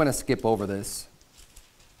gonna skip over this.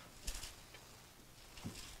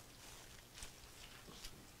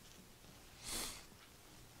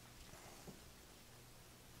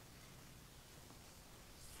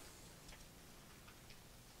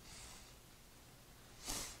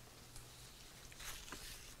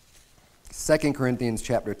 Second Corinthians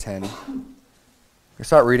chapter 10. We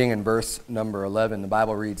start reading in verse number 11. The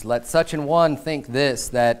Bible reads, "Let such an one think this,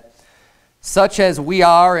 that such as we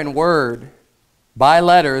are in word, by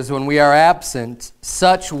letters when we are absent,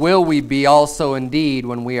 such will we be also indeed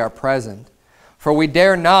when we are present. For we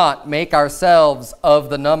dare not make ourselves of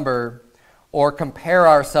the number, or compare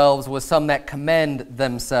ourselves with some that commend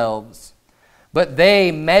themselves. But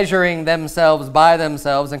they, measuring themselves by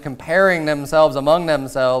themselves and comparing themselves among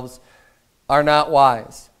themselves, are not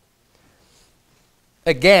wise."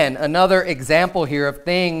 Again, another example here of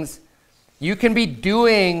things. You can be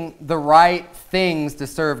doing the right things to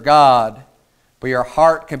serve God, but your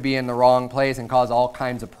heart can be in the wrong place and cause all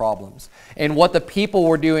kinds of problems. And what the people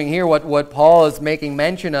were doing here, what Paul is making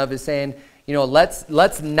mention of, is saying,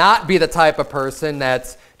 let's not be the type of person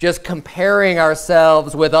that's just comparing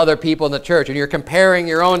ourselves with other people in the church. And you're comparing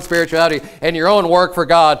your own spirituality and your own work for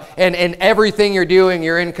God. And everything you're doing,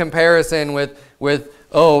 you're in comparison with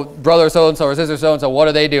brother so-and-so or sister so-and-so, what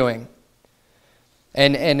are they doing?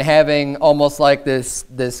 And having almost like this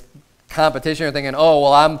competition, or thinking,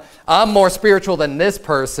 I'm more spiritual than this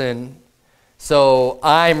person, so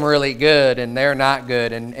I'm really good and they're not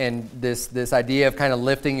good. And this idea of kind of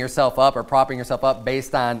lifting yourself up or propping yourself up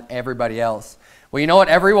based on everybody else. Well, you know what?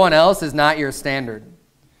 Everyone else is not your standard.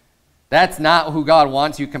 That's not who God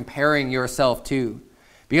wants you comparing yourself to.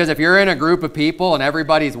 Because if you're in a group of people and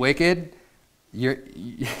everybody's wicked,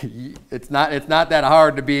 it's not that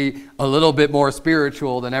hard to be a little bit more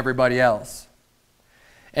spiritual than everybody else.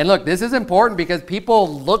 And look, this is important because people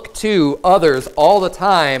look to others all the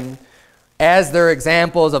time as their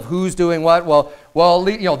examples of who's doing what. Well,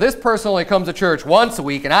 this person only comes to church once a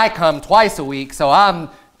week and I come twice a week, so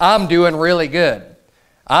I'm doing really good.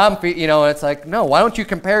 It's like, no, why don't you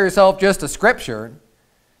compare yourself just to Scripture?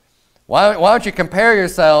 Why don't you compare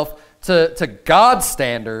yourself to God's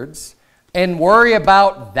standards and worry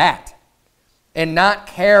about that and not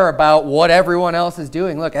care about what everyone else is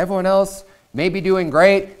doing? Look, everyone else may be doing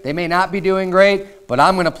great. They may not be doing great, but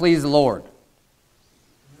I'm going to please the Lord.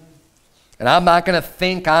 And I'm not going to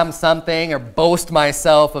think I'm something or boast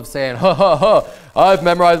myself of saying, I've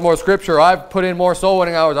memorized more Scripture. I've put in more soul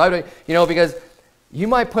winning hours. Because you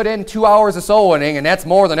might put in 2 hours of soul winning, and that's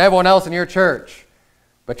more than everyone else in your church.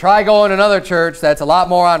 But try going to another church that's a lot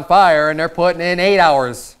more on fire, and they're putting in 8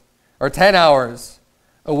 hours or 10 hours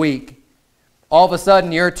a week. All of a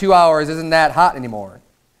sudden, your 2 hours isn't that hot anymore.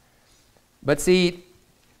 But see,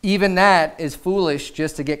 even that is foolish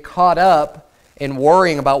just to get caught up in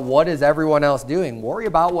worrying about what is everyone else doing. Worry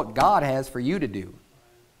about what God has for you to do.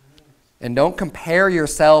 And don't compare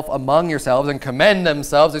yourself among yourselves and commend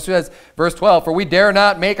themselves. It says, verse 12, "For we dare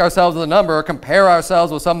not make ourselves of the number or compare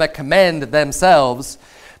ourselves with some that commend themselves.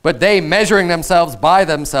 But they, measuring themselves by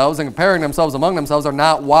themselves and comparing themselves among themselves, are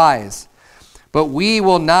not wise. But we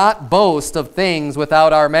will not boast of things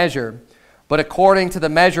without our measure, but according to the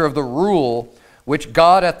measure of the rule which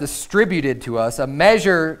God hath distributed to us, a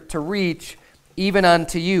measure to reach even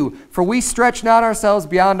unto you. For we stretch not ourselves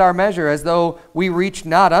beyond our measure, as though we reach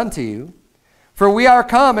not unto you. For we are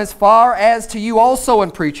come as far as to you also in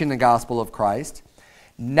preaching the gospel of Christ,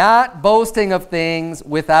 not boasting of things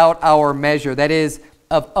without our measure." That is,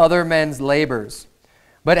 of other men's labors,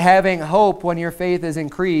 but having hope when your faith is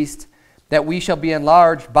increased, that we shall be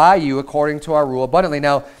enlarged by you according to our rule abundantly.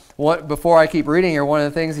 Now, before I keep reading here, one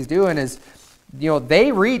of the things he's doing is,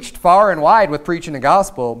 they reached far and wide with preaching the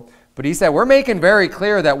gospel, but he said, we're making very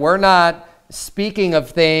clear that we're not speaking of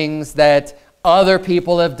things that other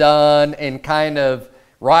people have done and kind of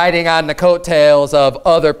riding on the coattails of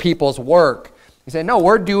other people's work. He said, no,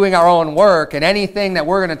 we're doing our own work, and anything that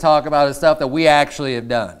we're going to talk about is stuff that we actually have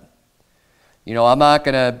done. I'm not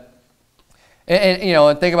going to,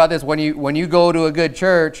 and think about this, when you go to a good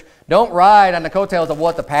church, don't ride on the coattails of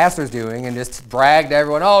what the pastor's doing and just brag to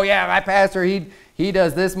everyone, oh yeah, my pastor, he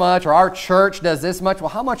does this much, or our church does this much. Well,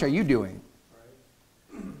 how much are you doing?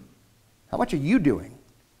 How much are you doing?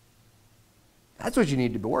 That's what you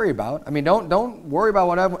need to worry about. I mean, don't worry about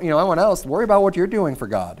what everyone else. Worry about what you're doing for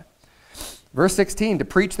God. Verse 16, to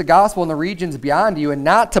preach the gospel in the regions beyond you, and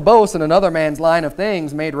not to boast in another man's line of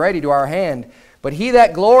things made ready to our hand. But he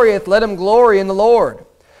that glorieth, let him glory in the Lord.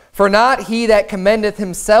 For not he that commendeth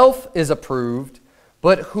himself is approved,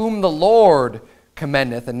 but whom the Lord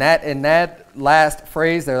commendeth. And that last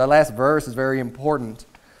phrase there, that last verse is very important.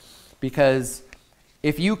 Because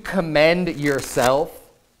if you commend yourself,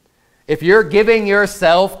 if you're giving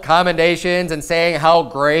yourself commendations and saying how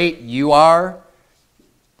great you are,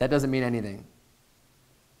 that doesn't mean anything.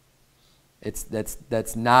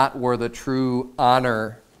 That's not where the true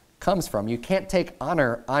honor comes from. You can't take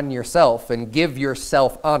honor on yourself and give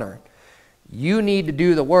yourself honor. You need to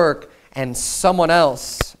do the work, and someone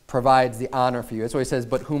else provides the honor for you. That's what he says,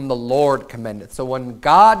 but whom the Lord commendeth. So when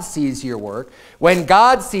God sees your work, when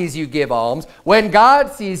God sees you give alms, when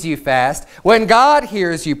God sees you fast, when God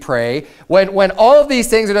hears you pray, when all of these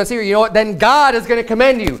things are done, you know what? Then God is going to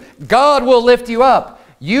commend you. God will lift you up.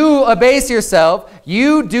 You abase yourself,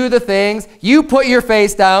 you do the things, you put your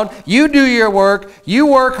face down, you do your work, you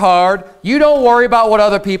work hard, you don't worry about what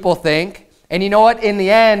other people think. And you know what? In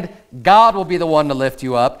the end, God will be the one to lift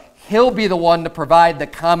you up. He'll be the one to provide the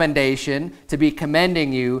commendation, to be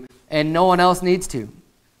commending you, and no one else needs to.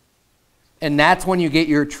 And that's when you get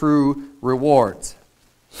your true rewards.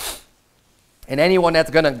 And anyone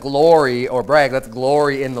that's going to glory or brag, let's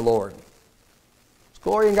glory in the Lord. Let's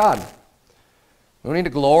glory in God. We don't need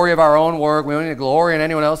to glory of our own work. We don't need to glory in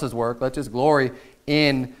anyone else's work. Let's just glory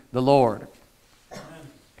in the Lord. Amen.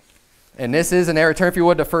 And this is an area. Turn, if you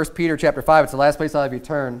would, to 1 Peter chapter 5. It's the last place I'll have you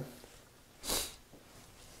turn.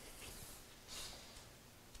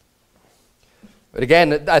 But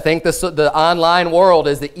again, I think the online world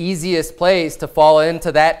is the easiest place to fall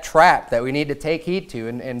into that trap that we need to take heed to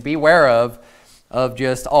and beware of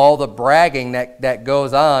just all the bragging that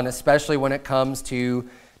goes on, especially when it comes to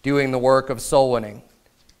doing the work of soul winning.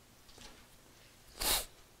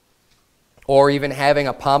 Or even having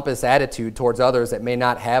a pompous attitude towards others that may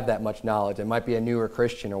not have that much knowledge. It might be a newer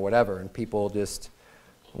Christian or whatever, and people just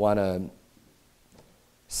want to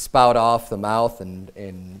spout off the mouth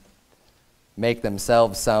and make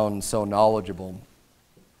themselves sound so knowledgeable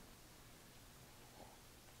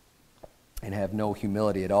and have no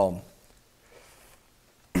humility at all.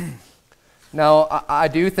 Now, I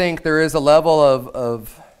do think there is a level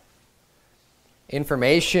of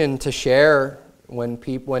information to share when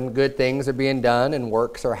good things are being done and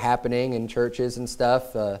works are happening in churches and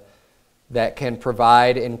stuff that can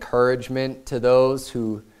provide encouragement to those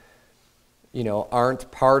who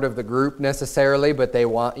aren't part of the group necessarily, but they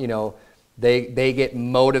want they get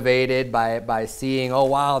motivated by seeing, oh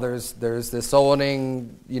wow, there's this soul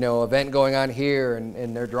winning event going on here,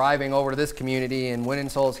 and they're driving over to this community and winning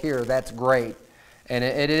souls here. That's great. And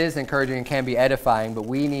it is encouraging and can be edifying, but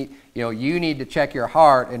we need, you need to check your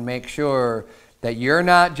heart and make sure that you're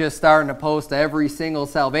not just starting to post every single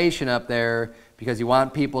salvation up there because you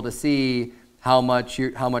want people to see how much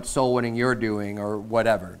soul winning you're doing or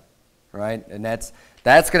whatever, right? And that's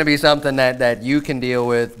going to be something that you can deal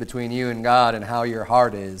with between you and God and how your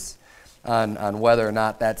heart is on whether or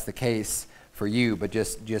not that's the case for you. But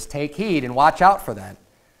just take heed and watch out for that.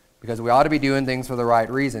 Because we ought to be doing things for the right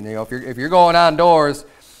reason. If you're going on doors,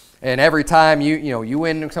 and every time you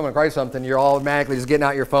win someone Christ something, you're automatically just getting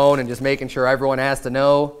out your phone and just making sure everyone has to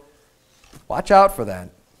know. Watch out for that.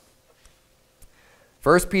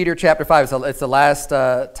 1 Peter chapter 5. So it's the last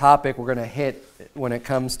topic we're going to hit when it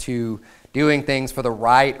comes to doing things for the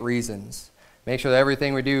right reasons. Make sure that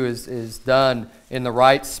everything we do is done in the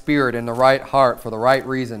right spirit, in the right heart, for the right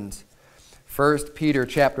reasons. 1 Peter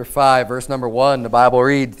chapter 5, verse number 1, the Bible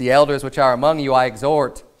reads, "The elders which are among you I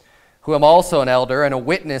exhort, who am also an elder and a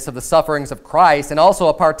witness of the sufferings of Christ, and also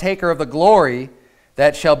a partaker of the glory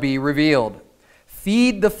that shall be revealed.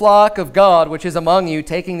 Feed the flock of God which is among you,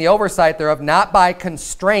 taking the oversight thereof, not by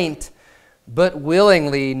constraint, but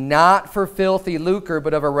willingly, not for filthy lucre,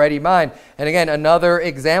 but of a ready mind. And again, another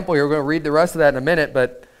example here. We're going to read the rest of that in a minute,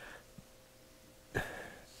 but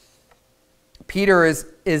Peter is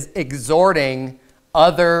exhorting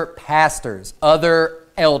other pastors, other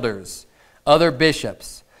elders, other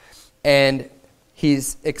bishops. And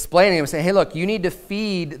he's explaining them, saying, hey, look, you need to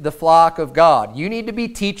feed the flock of God. You need to be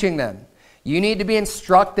teaching them. You need to be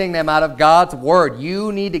instructing them out of God's word.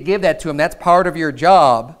 You need to give that to them. That's part of your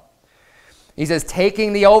job. He says,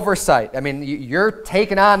 taking the oversight. I mean, you're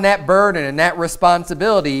taking on that burden and that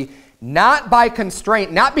responsibility, not by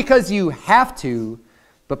constraint, not because you have to,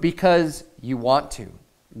 but because you want to.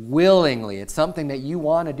 Willingly. It's something that you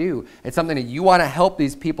want to do. It's something that you want to help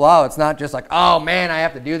these people out. It's not just like, oh man, I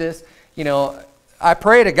have to do this. You know, I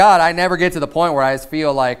pray to God I never get to the point where I just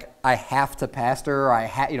feel like I have to pastor, or I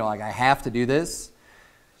have to do this.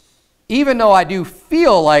 Even though I do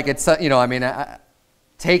feel like it's,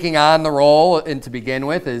 taking on the role and to begin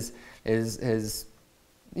with is there's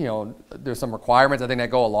some requirements I think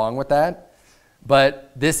that go along with that.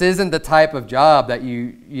 But this isn't the type of job that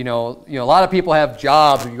a lot of people have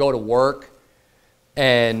jobs where you go to work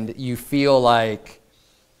and you feel like,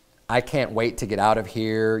 I can't wait to get out of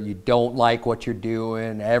here. You don't like what you're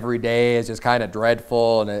doing. Every day is just kind of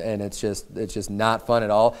dreadful, and it's just not fun at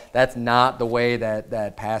all. That's not the way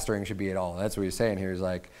that pastoring should be at all. That's what he's saying here. Is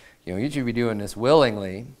like, you should be doing this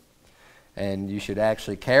willingly, and you should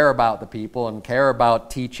actually care about the people and care about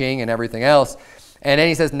teaching and everything else. And then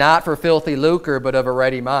he says, not for filthy lucre, but of a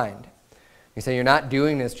ready mind. He said, you're not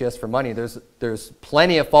doing this just for money. There's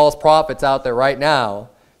plenty of false prophets out there right now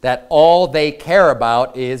that all they care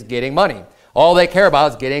about is getting money. All they care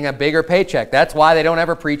about is getting a bigger paycheck. That's why they don't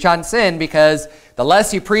ever preach on sin, because the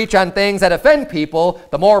less you preach on things that offend people,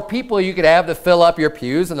 the more people you could have to fill up your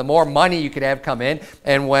pews and the more money you could have come in.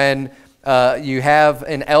 And when you have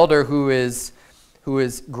an elder who is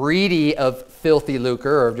greedy of filthy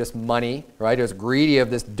lucre or just money, right? Who's greedy of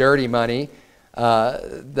this dirty money,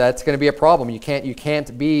 that's going to be a problem. You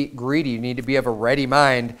can't be greedy. You need to be of a ready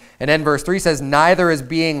mind. And then verse 3 says, neither is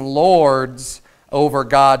being lords over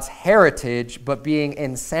God's heritage, but being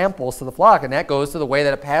ensamples to the flock. And that goes to the way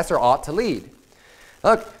that a pastor ought to lead.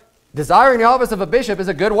 Look, desiring the office of a bishop is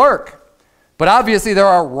a good work. But obviously there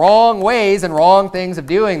are wrong ways and wrong things of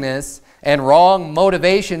doing this and wrong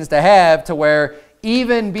motivations to have to where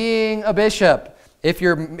even being a bishop, if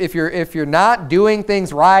you're not doing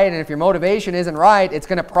things right and if your motivation isn't right, it's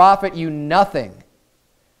going to profit you nothing.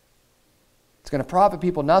 It's going to profit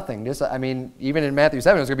people nothing. Even in Matthew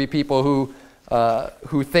 7, there's going to be people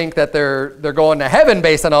who think that they're going to heaven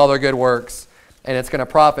based on all their good works, and it's going to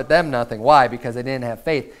profit them nothing. Why? Because they didn't have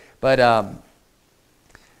faith. But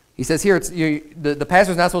he says here, the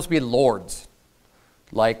pastor's not supposed to be lords,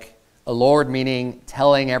 like a lord meaning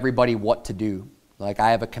telling everybody what to do. Like,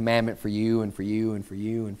 I have a commandment for you and for you and for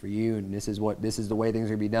you and for you, and this is the way things are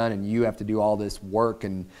going to be done, and you have to do all this work,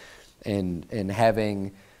 and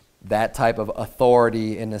having that type of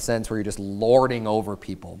authority in the sense where you're just lording over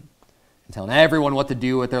people and telling everyone what to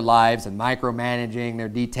do with their lives and micromanaging their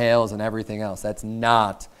details and everything else. That's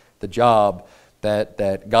not the job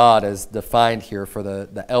that God has defined here for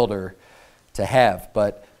the elder to have.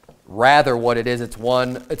 But rather what it is, it's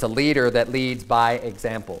a leader that leads by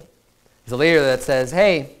example. It's a leader that says,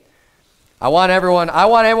 hey, I want everyone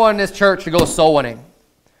in this church to go soul winning.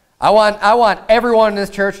 I want everyone in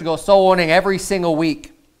this church to go soul winning every single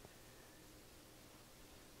week.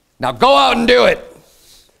 Now go out and do it.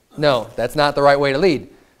 No, that's not the right way to lead.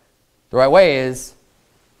 The right way is,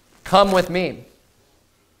 come with me.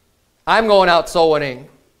 I'm going out soul winning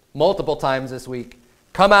multiple times this week.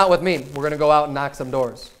 Come out with me. We're going to go out and knock some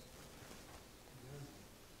doors.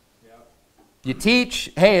 You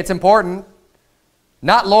teach, hey, it's important.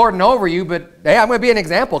 Not lording over you, but hey, I'm going to be an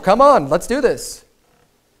example. Come on, let's do this.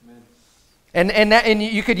 Amen. And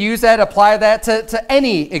you could use that, apply that to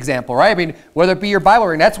any example, right? I mean, whether it be your Bible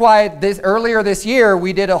reading. That's why earlier this year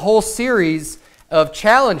we did a whole series of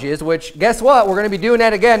challenges, which guess what? We're going to be doing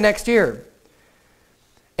that again next year.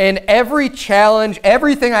 And every challenge,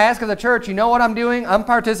 everything I ask of the church, you know what I'm doing? I'm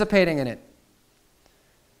participating in it.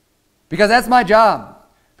 Because that's my job.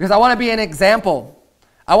 Because I want to be an example.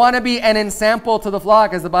 I want to be an ensample to the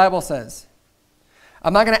flock, as the Bible says.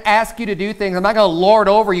 I'm not going to ask you to do things. I'm not going to lord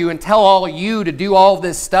over you and tell all of you to do all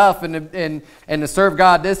this stuff and to serve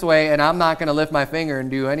God this way, and I'm not going to lift my finger and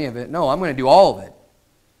do any of it. No, I'm going to do all of it.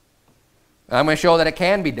 I'm going to show that it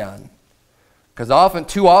can be done. Because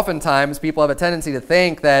too oftentimes people have a tendency to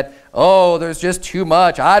think that, oh, there's just too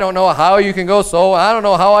much. I don't know how you can go so. I don't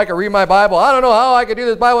know how I can read my Bible. I don't know how I could do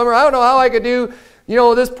this Bible. I don't know how I could do,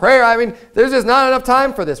 this prayer. I mean, there's just not enough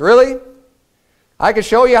time for this. Really? I could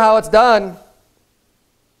show you how it's done.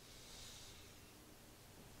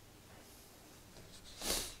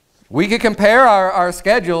 We could compare our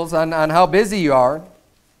schedules on how busy you are.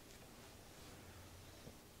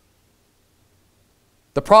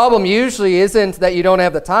 The problem usually isn't that you don't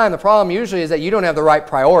have the time. The problem usually is that you don't have the right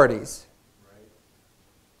priorities. Right.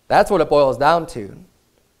 That's what it boils down to. Amen.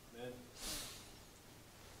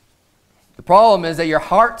 The problem is that your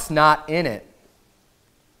heart's not in it.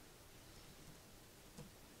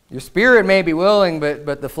 Your spirit may be willing,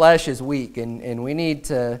 but the flesh is weak. And we need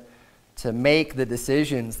to make the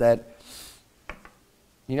decisions that,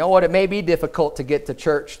 it may be difficult to get to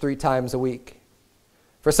church 3 times a week.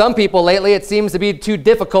 For some people lately, it seems to be too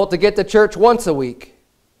difficult to get to church once a week.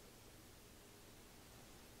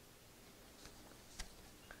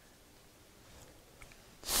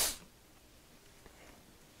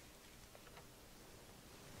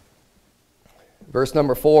 Verse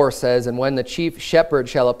number 4 says, "And when the chief shepherd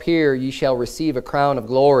shall appear, ye shall receive a crown of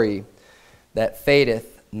glory that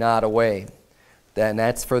fadeth not away." And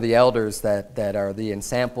that's for the elders that are the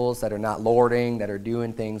ensamples, that are not lording, that are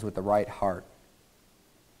doing things with the right heart.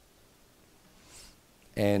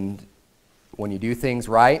 And when you do things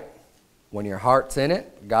right, when your heart's in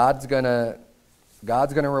it, God's gonna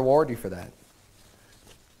reward you for that.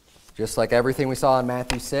 Just like everything we saw in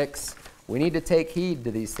Matthew 6, we need to take heed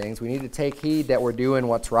to these things. We need to take heed that we're doing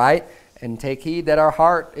what's right, and take heed that our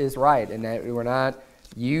heart is right, and that we're not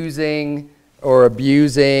using or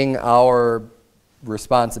abusing our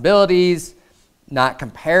responsibilities, not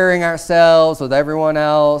comparing ourselves with everyone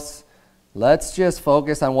else. Let's just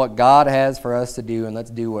focus on what God has for us to do, and let's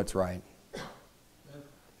do what's right.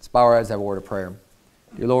 Let's bow our heads and have a word of prayer.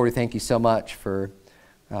 Dear Lord, we thank you so much for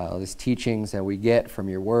these teachings that we get from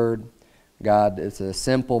your word. God, it's a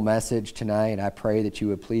simple message tonight, and I pray that you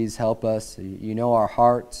would please help us. You know our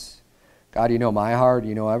hearts. God, you know my heart.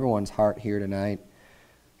 You know everyone's heart here tonight.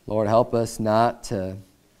 Lord, help us not to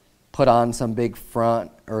put on some big front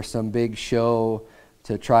or some big show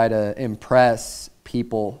to try to impress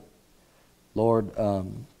people. Lord,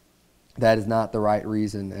 that is not the right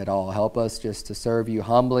reason at all. Help us just to serve you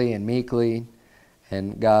humbly and meekly.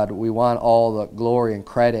 And God, we want all the glory and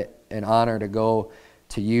credit and honor to go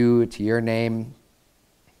to you, to your name,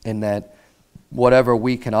 and that whatever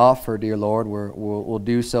we can offer, dear Lord, we'll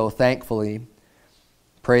do so thankfully.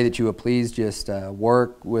 Pray that you would please just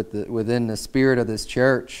work within the spirit of this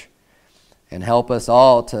church and help us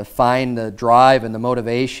all to find the drive and the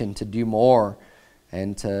motivation to do more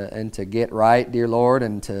and to get right, dear Lord,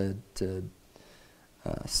 and to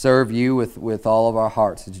serve you with all of our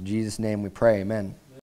hearts. In Jesus' name we pray, amen.